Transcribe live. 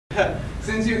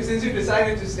Since you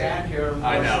decided to stand here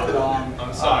I know. so long,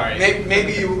 I'm sorry.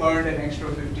 Maybe you earned an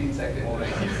extra 15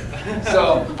 seconds. So,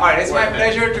 all right, it's my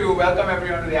pleasure to welcome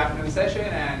everyone to the afternoon session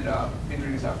and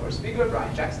introduce our first speaker,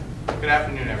 Brian Jackson. Good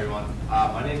afternoon, everyone.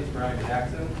 My name is Brian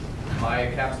Jackson. My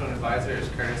Capstone advisor is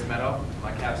Curtis Meadow.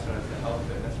 My Capstone is the Health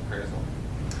Fitness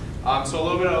Appraisal. So a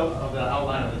little bit of the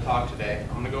outline of the talk today.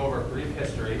 I'm going to go over a brief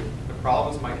history, the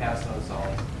problems my Capstone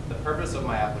solves, the purpose of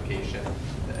my application,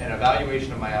 an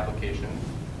evaluation of my application,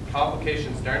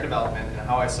 complications during development and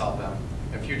how I solve them,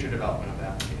 and future development of the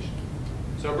application.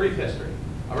 So a brief history.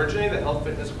 Originally, the Health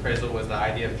Fitness Appraisal was the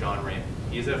idea of John Raymond.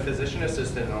 He's a physician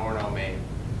assistant in Orono, Maine.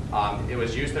 It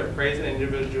was used to appraise an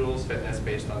individual's fitness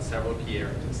based on several key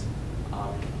areas.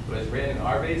 It was written in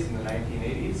RBase in the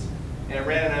 1980s, and it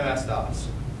ran in MS-DOS.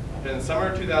 In the summer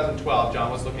of 2012,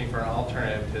 John was looking for an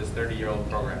alternative to his 30-year-old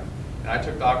program, and I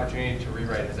took the opportunity to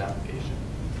rewrite his application.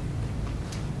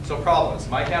 So problems.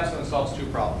 My Capstone solves two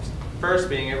problems. First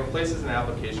being it replaces an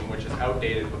application which is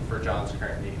outdated for John's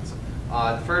current needs.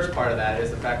 The first part of that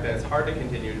is the fact that it's hard to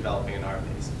continue developing in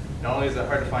RBase. Not only is it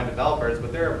hard to find developers,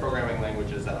 but there are programming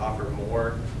languages that offer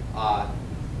more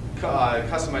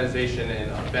customization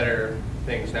and better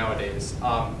things nowadays.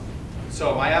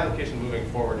 So my application moving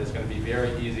forward is going to be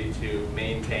very easy to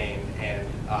maintain and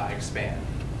expand.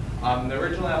 The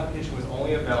original application was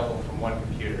only available from one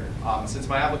computer. Since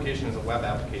my application is a web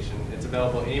application, it's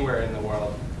available anywhere in the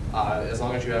world as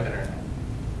long as you have internet.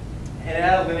 And it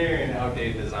had a linear and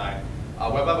outdated design.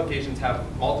 Web applications have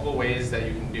multiple ways that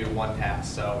you can do one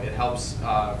task, so it helps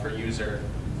for user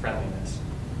friendliness.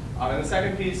 And the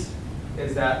second piece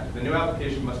is that the new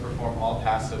application must perform all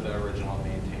tasks of the original and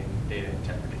maintain data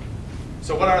integrity.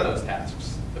 So what are those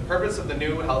tasks? The purpose of the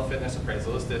new Health Fitness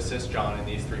Appraisal is to assist John in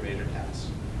these three major tasks.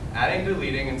 Adding,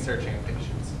 deleting, and searching of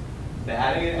patients. The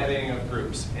adding and editing of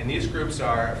groups. And these groups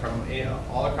are from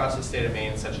all across the state of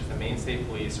Maine, such as the Maine State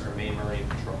Police or Maine Marine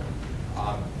Patrol.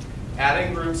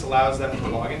 Adding groups allows them to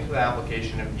log into the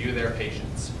application and view their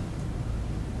patients.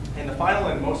 And the final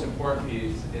and most important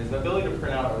piece is the ability to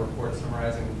print out a report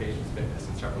summarizing the patient's fitness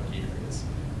in several key areas.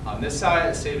 This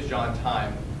side saves John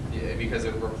time because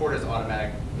the report is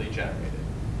automatically generated.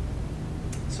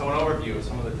 So an overview of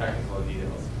some of the technical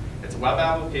details. It's a web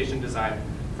application designed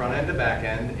front end to back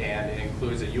end, and it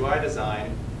includes a UI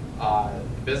design,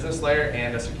 business layer,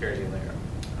 and a security layer.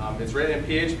 It's written in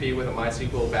PHP with a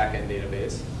MySQL backend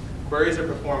database. Queries are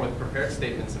performed with prepared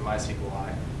statements in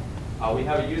MySQLi. We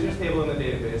have a users table in the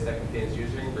database that contains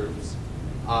user and groups,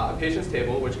 a patients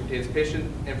table which contains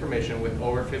patient information with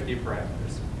over 50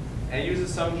 parameters, and it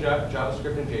uses some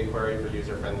JavaScript and jQuery for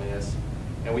user friendliness.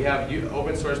 And we have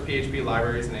open source PHP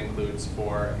libraries and includes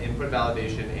for input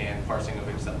validation and parsing of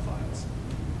Excel files.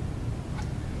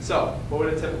 So what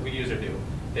would a typical user do?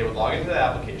 They would log into the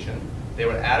application, they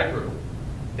would add a group,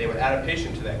 they would add a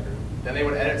patient to that group, then they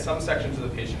would edit some sections of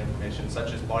the patient information,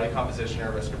 such as body composition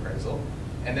or risk appraisal,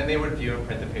 and then they would view and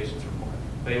print the patient's report.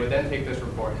 They would then take this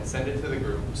report and send it to the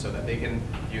group so that they can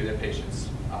view their patient's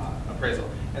appraisal.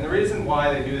 And the reason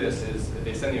why they do this is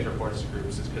they send these reports to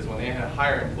groups is because when they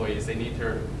hire employees, they need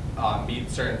to meet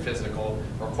certain physical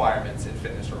requirements and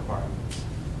fitness requirements.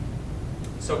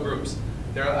 So groups,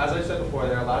 as I said before,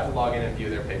 they're allowed to log in and view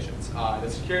their patients. The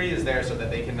security is there so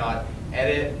that they cannot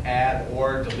edit, add,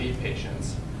 or delete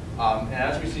patients. And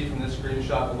as we see from this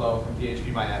screenshot below from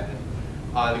PHPMyAdmin,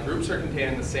 the groups are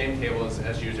contained in the same table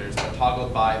as users, but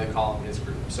toggled by the column is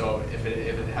group. So if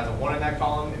it has a 1 in that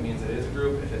column, it means it is a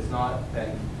group. If it's not,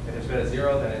 then if it's got a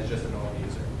 0, then it's just a normal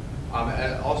user.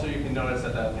 And also, you can notice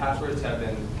that the passwords have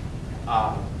been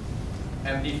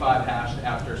MD5 hashed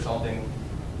after salting.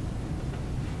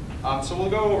 So we'll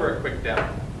go over a quick demo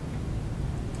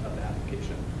of the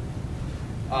application.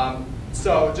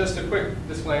 So just a quick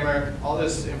disclaimer, all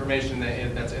this information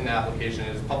that's in the application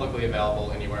is publicly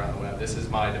available anywhere on the web. This is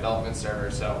my development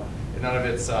server, so none of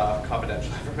it's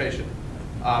confidential information.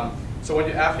 So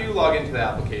after you log into the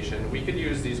application, we could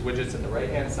use these widgets at the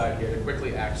right-hand side here to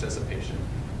quickly access a patient.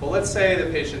 But let's say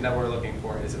the patient that we're looking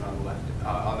for isn't on the left,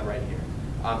 on the right here.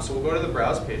 So we'll go to the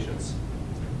Browse Patients.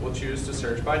 We'll choose to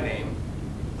search by name.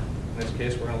 In this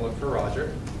case, we're going to look for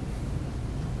Roger.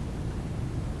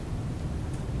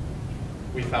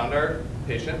 We found our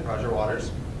patient, Roger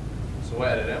Waters, so we'll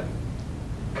edit him.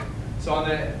 So on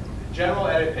the general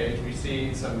edit page, we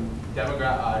see some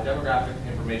demographic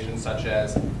information such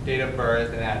as date of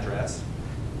birth and address.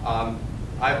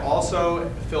 I've also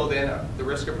filled in the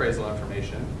risk appraisal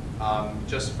information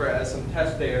just as some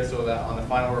test data so that on the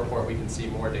final report we can see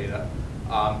more data.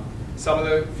 Some of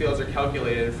the fields are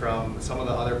calculated from some of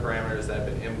the other parameters that have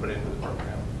been input into the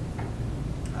program.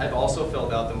 I've also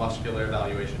filled out the muscular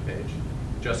evaluation page.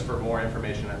 just for more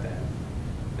information at the end.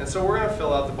 And so we're going to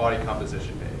fill out the body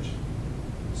composition page.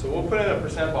 So we'll put in a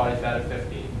percent body fat of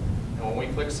 15. And when we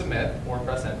click submit or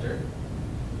press enter,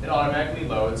 it automatically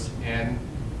loads, and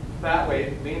fat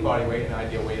weight, lean body weight, and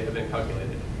ideal weight have been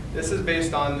calculated. This is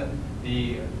based on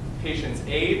the patient's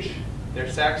age, their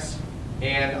sex,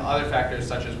 and other factors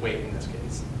such as weight in this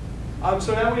case.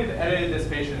 So now we've edited this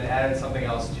patient and added something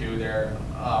else to their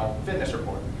fitness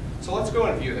report. So let's go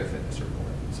and view their fitness report.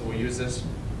 So we'll use this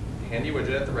handy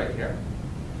widget at the right here.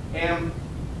 And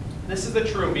this is the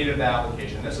true meat of the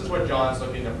application. This is what John's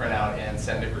looking to print out and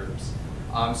send to groups.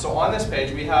 So on this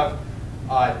page, we have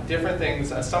different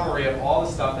things, a summary of all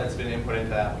the stuff that's been input into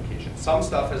the application. Some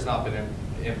stuff has not been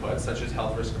input, such as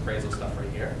health risk appraisal stuff right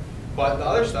here. But the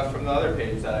other stuff from the other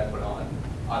page that I put on,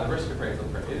 the risk appraisal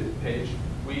page,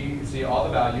 we see all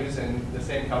the values and the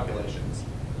same calculations.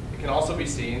 It can also be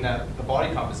seen that the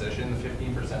body composition, the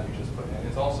 15% we just put in,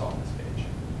 is also on this page.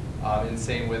 And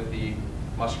same with the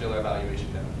muscular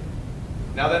evaluation down here.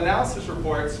 Now the analysis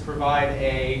reports provide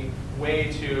a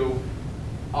way to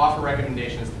offer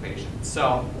recommendations to patients.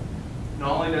 So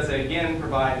not only does it again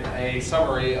provide a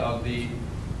summary of the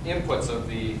inputs of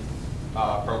the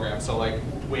program, so like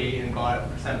weight and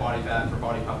percent body fat for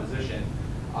body composition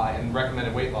and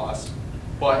recommended weight loss,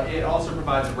 but it also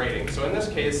provides a rating. So in this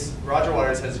case, Roger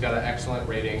Waters has got an excellent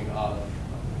rating of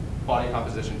body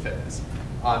composition fitness.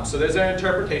 So there's an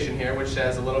interpretation here which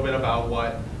says a little bit about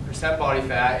what percent body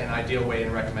fat and ideal weight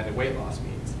and recommended weight loss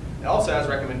means. It also has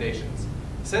recommendations.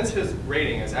 Since his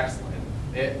rating is excellent,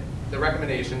 the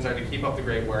recommendations are to keep up the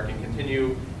great work and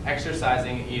continue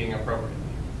exercising and eating appropriately.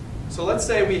 So let's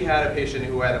say we had a patient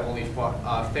who had only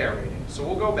fair rating. So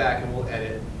we'll go back and we'll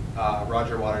edit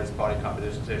Roger Waters' body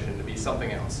composition to be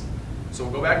something else. So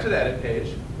we'll go back to the edit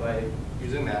page by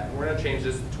using that, and we're going to change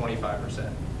this to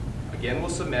 25%. Again, we'll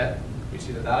submit. We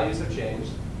see the values have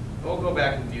changed. And we'll go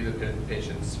back and view the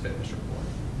patient's fitness report.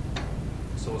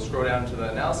 So we'll scroll down to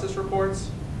the analysis reports,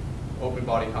 open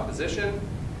body composition,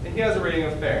 and he has a rating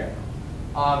of fair.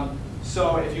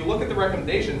 So if you look at the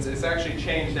recommendations, it's actually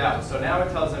changed out. So now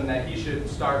it tells him that he should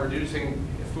start reducing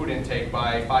food intake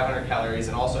by 500 calories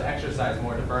and also exercise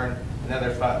more to burn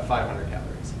another 500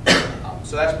 calories.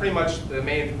 So that's pretty much the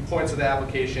main points of the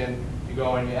application. You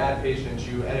go and you add patients,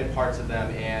 you edit parts of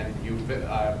them, and you print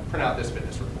out this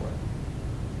fitness report.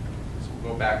 So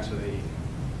we'll go back to the...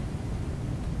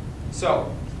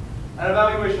 So, an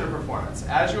evaluation of performance.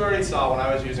 As you already saw when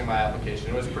I was using my application,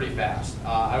 it was pretty fast.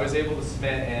 I was able to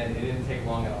submit and it didn't take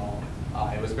long at all.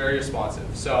 It was very responsive.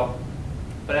 So,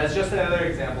 but as just another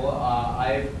example,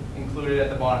 I've included at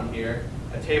the bottom here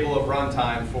a table of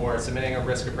runtime for submitting a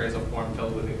risk appraisal form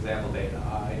filled with example data.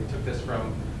 I took this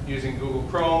from using Google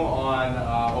Chrome on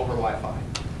over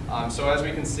Wi-Fi. So as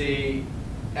we can see,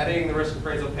 editing the risk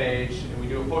appraisal page, and we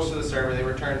do a post to the server, they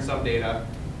return some data,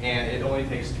 and it only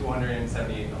takes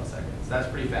 278 milliseconds. That's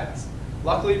pretty fast.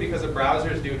 Luckily, because the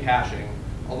browsers do caching,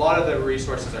 a lot of the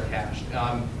resources are cached,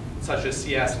 such as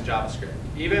CS and JavaScript.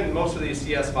 Even most of these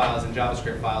CS files and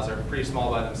JavaScript files are pretty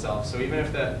small by themselves, so even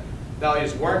if the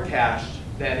values weren't cached,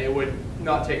 then it would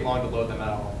not take long to load them at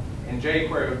all. And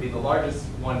jQuery would be the largest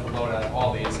one to load out of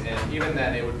all these, and even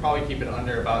then it would probably keep it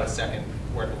under about a second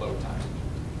worth of load time.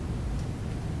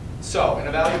 So, an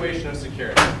evaluation of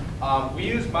security. I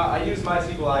use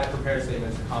MySQLi prepared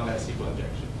statements to combat SQL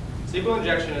injection. SQL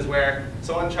injection is where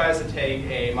someone tries to take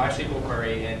a MySQL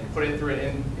query and put it through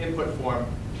an input form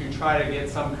to try to get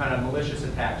some kind of malicious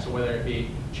attack, so whether it be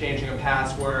changing a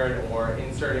password or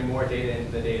inserting more data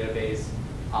into the database.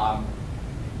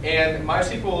 And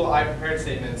MySQLi prepared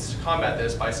statements combat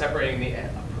this by separating the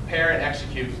prepare and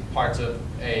execute parts of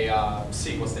a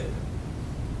SQL statement.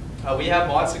 We have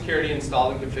mod security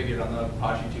installed and configured on the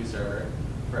Apache 2 server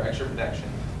for extra protection.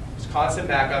 There's constant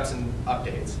backups and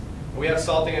updates. And we have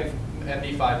salting and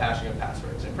MD5 hashing of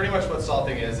passwords. And pretty much what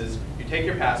salting is you take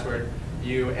your password,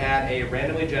 you add a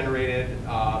randomly generated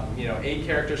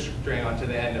 8-character string onto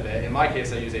the end of it. In my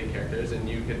case, I use 8 characters, and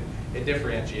it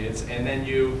differentiates. And then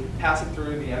you pass it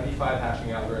through the MD5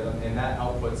 hashing algorithm, and that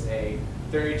outputs a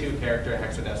 32-character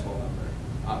hexadecimal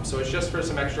number. So it's just for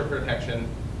some extra protection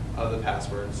of the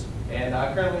passwords. And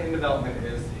currently in development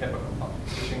is HIPAA compliant,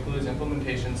 which includes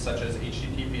implementations such as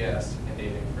HTTPS and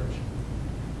data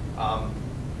encryption.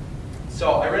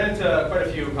 So I ran into quite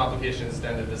a few complications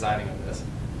during the designing of this.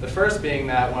 The first being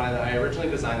that when I originally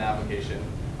designed the application,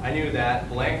 I knew that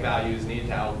blank values need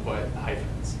to output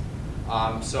hyphens.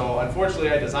 So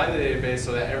unfortunately, I designed the database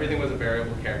so that everything was a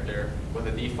variable character with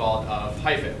a default of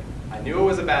hyphen. I knew it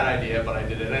was a bad idea, but I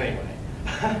did it anyway.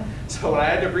 So when I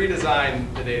had to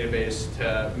redesign the database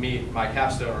to meet my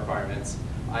Capstone requirements,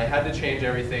 I had to change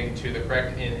everything to the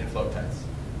correct in and float tests.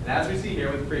 And as we see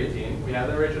here with creatine, we have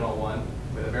the original one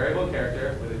with a variable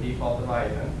character with a default of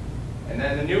hyphen. And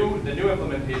then the new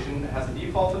implementation has a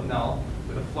default of null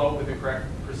with a float with the correct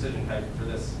precision type for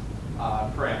this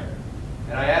parameter.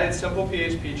 And I added simple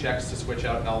PHP checks to switch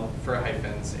out null for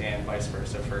hyphens and vice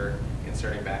versa for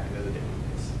inserting back into the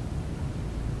database.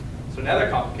 So another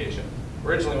complication.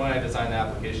 Originally when I designed the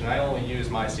application, I only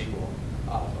used MySQL.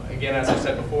 Again, as I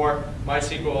said before,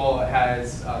 MySQL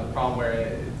has the problem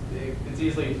where it's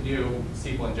easy to do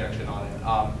SQL injection on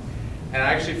it. And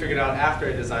I actually figured out after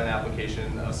I designed the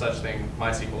application of such thing,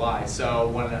 MySQLi. So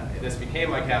when this became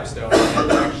my capstone, I had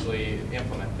to actually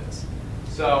implement this.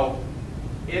 So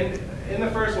in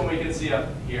the first one, we can see up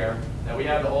here that we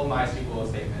have the old MySQL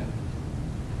statement.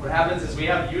 What happens is we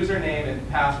have username and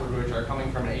password, which are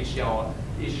coming from an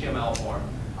HTML form.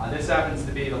 This happens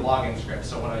to be the login script.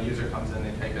 So when a user comes in,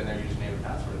 they type in their username and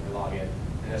password, and they log in,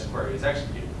 and this query is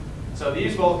executed. So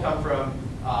these both come from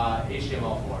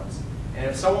HTML forms. And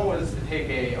if someone was to take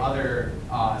a other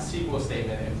SQL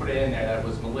statement and put it in there that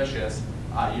was malicious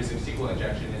using SQL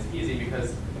injection, it's easy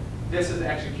because this is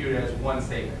executed as one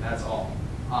statement, that's all.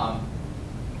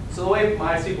 So the way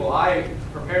MySQLi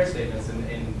prepares statements,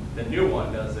 and the new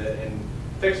one does it and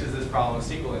fixes this problem of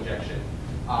SQL injection,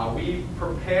 we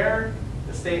prepare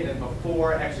the statement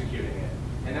before executing it.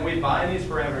 And then we bind these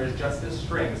parameters just as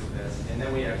strings to this, and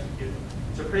then we execute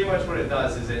it. So pretty much what it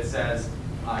does is it says,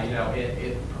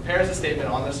 it prepares a statement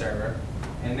on the server,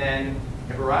 and then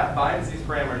it binds these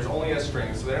parameters only as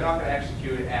strings, so they're not going to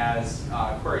execute as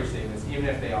query statements, even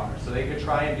if they are. So they could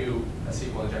try and do a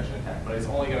SQL injection attack, but it's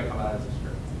only going to come out as a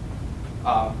script.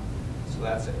 So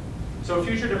that's it. So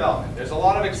future development. There's a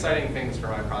lot of exciting things for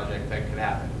my project that could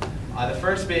happen. The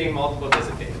first being multiple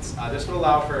visit dates. This would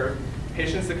allow for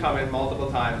patients to come in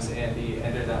multiple times and be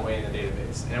entered that way in the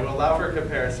database. And it would allow for a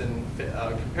comparison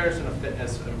of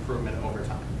fitness improvement over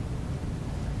time.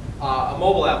 A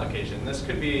mobile application. This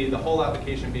could be the whole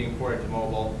application being ported to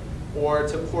mobile, or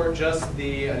to port just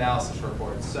the analysis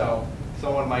reports. So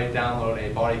someone might download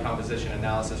a body composition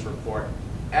analysis report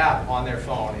app on their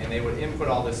phone, and they would input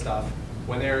all this stuff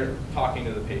when they're talking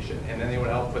to the patient, and then they would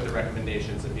output the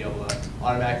recommendations and be able to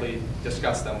automatically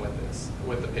discuss them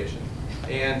with the patient.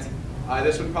 And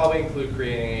this would probably include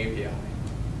creating an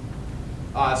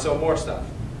API. So more stuff.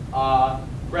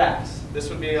 Graphs. This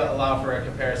would allow for a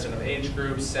comparison of age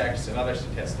groups, sex, and other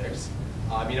statistics.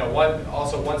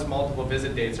 Also, once multiple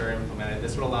visit dates are implemented,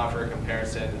 this would allow for a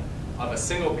comparison of a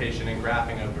single patient and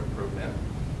graphing of improvement.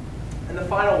 And the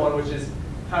final one, which is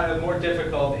kind of more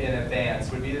difficult in advance,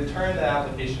 would be to turn the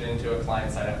application into a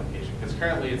client-side application, because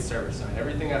currently it's server-side.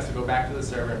 Everything has to go back to the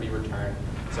server and be returned,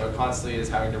 so it constantly is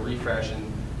having to refresh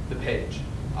the page.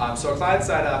 So a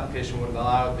client-side application would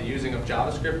allow the using of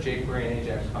JavaScript, jQuery, and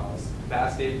AJAX calls to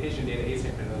pass patient data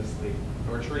asynchronously and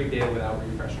retrieve data without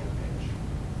refreshing the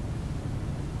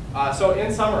page. So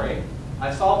in summary,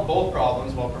 I solved both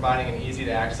problems while providing an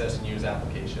easy-to-access and use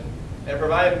application. It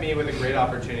provided me with a great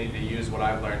opportunity to use what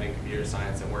I've learned in computer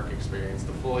science and work experience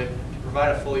to provide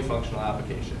a fully functional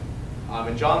application.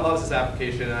 And John loves this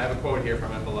application, and I have a quote here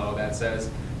from it below that says,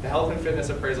 "The Health and Fitness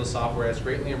Appraisal software has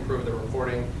greatly improved the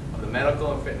reporting of the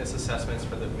medical and fitness assessments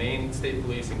for the Maine State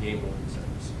Police and game warden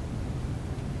centers."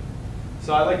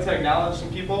 So I'd like to acknowledge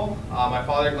some people. My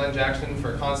father, Glenn Jackson,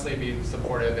 for constantly being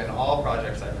supportive in all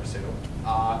projects I pursue.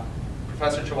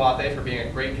 Professor Chawathe for being a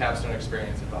great Capstone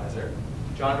experience advisor.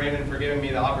 John Raymond for giving me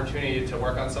the opportunity to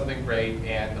work on something great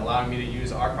and allowing me to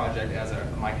use our project as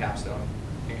my capstone.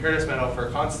 And Curtis Meadow for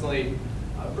constantly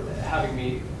having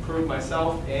me improve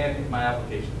myself and my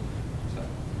application. So,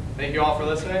 thank you all for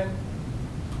listening.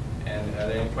 And are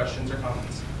there any questions or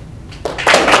comments?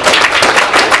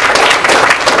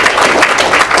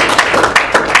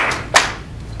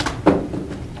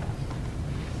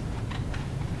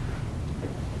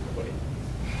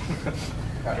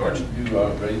 George? You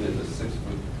rated a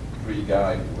 6'3"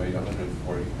 guy who weighed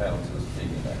 140 pounds as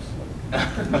being excellent.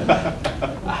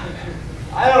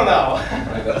 I don't know.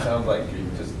 Right, that sounds like you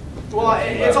just... Well,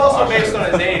 it's also based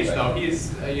on his age, though.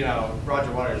 He's,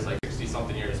 Roger Waters is like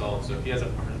 60-something years old, so if he has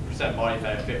a percent body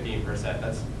fat of 15%,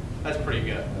 that's pretty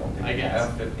good, I guess.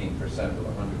 Have 15% with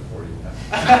 140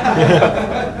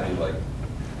 pounds. Be like...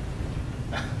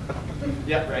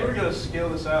 Yeah, right. We're going to scale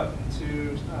this out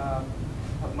into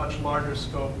a much larger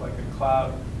scope, like a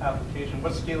cloud application.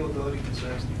 What scalability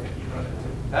concerns do you think you run into?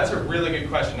 That's a really good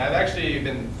question. I've actually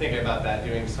been thinking about that,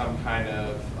 doing some kind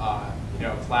of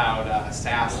cloud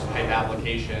SaaS type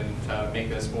application to make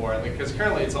this more, because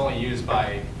currently it's only used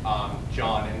by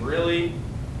John, and really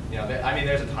You know, I mean,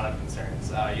 there's a ton of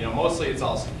concerns. You know, mostly it's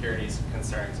all security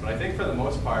concerns, but I think for the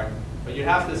most part, but you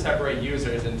have to separate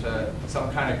users into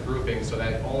some kind of grouping so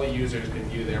that only users can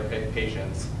view their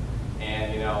patients.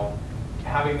 And, you know,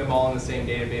 having them all in the same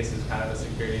database is kind of a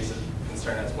security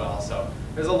concern as well. So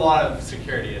there's a lot of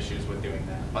security issues with doing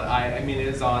that. But I mean, it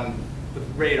is on the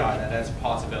radar that that's a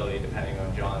possibility depending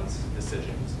on John's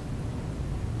decisions.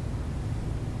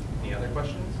 Any other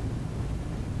questions?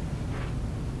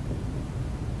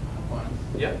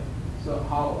 Yeah. So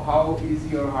how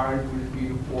easy or hard would it be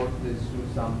to port this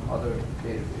to some other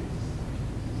database?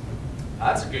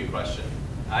 That's a good question.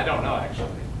 I don't know, actually.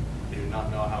 I do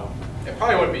not know how. It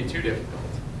probably wouldn't be too difficult.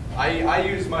 I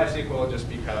use MySQL just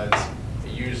because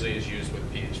it usually is used with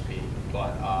PHP,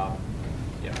 but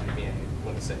yeah, I mean, I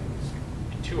wouldn't say it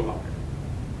would be too hard.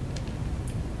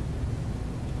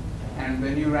 And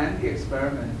when you ran the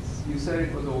experiments, you said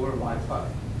it was over Wi-Fi.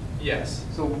 Yes.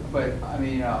 So, but I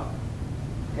mean,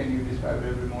 can you describe it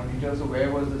in a bit more detail? So where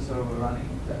was the server running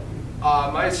exactly?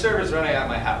 My server's running at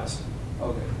my house.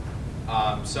 Okay.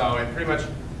 So it pretty much,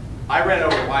 I ran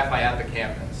over Wi-Fi at the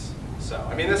campus. So,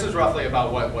 I mean, this is roughly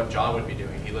about what John would be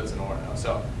doing. He lives in Orono.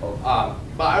 So,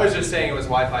 but I was just saying it was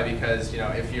Wi-Fi because, you know,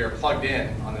 if you're plugged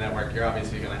in on the network, you're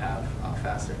obviously going to have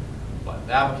faster. But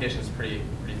the application is pretty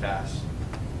fast.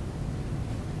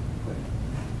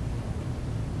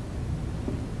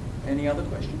 Any other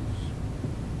questions?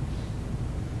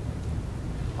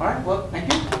 All right, well,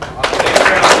 thank you.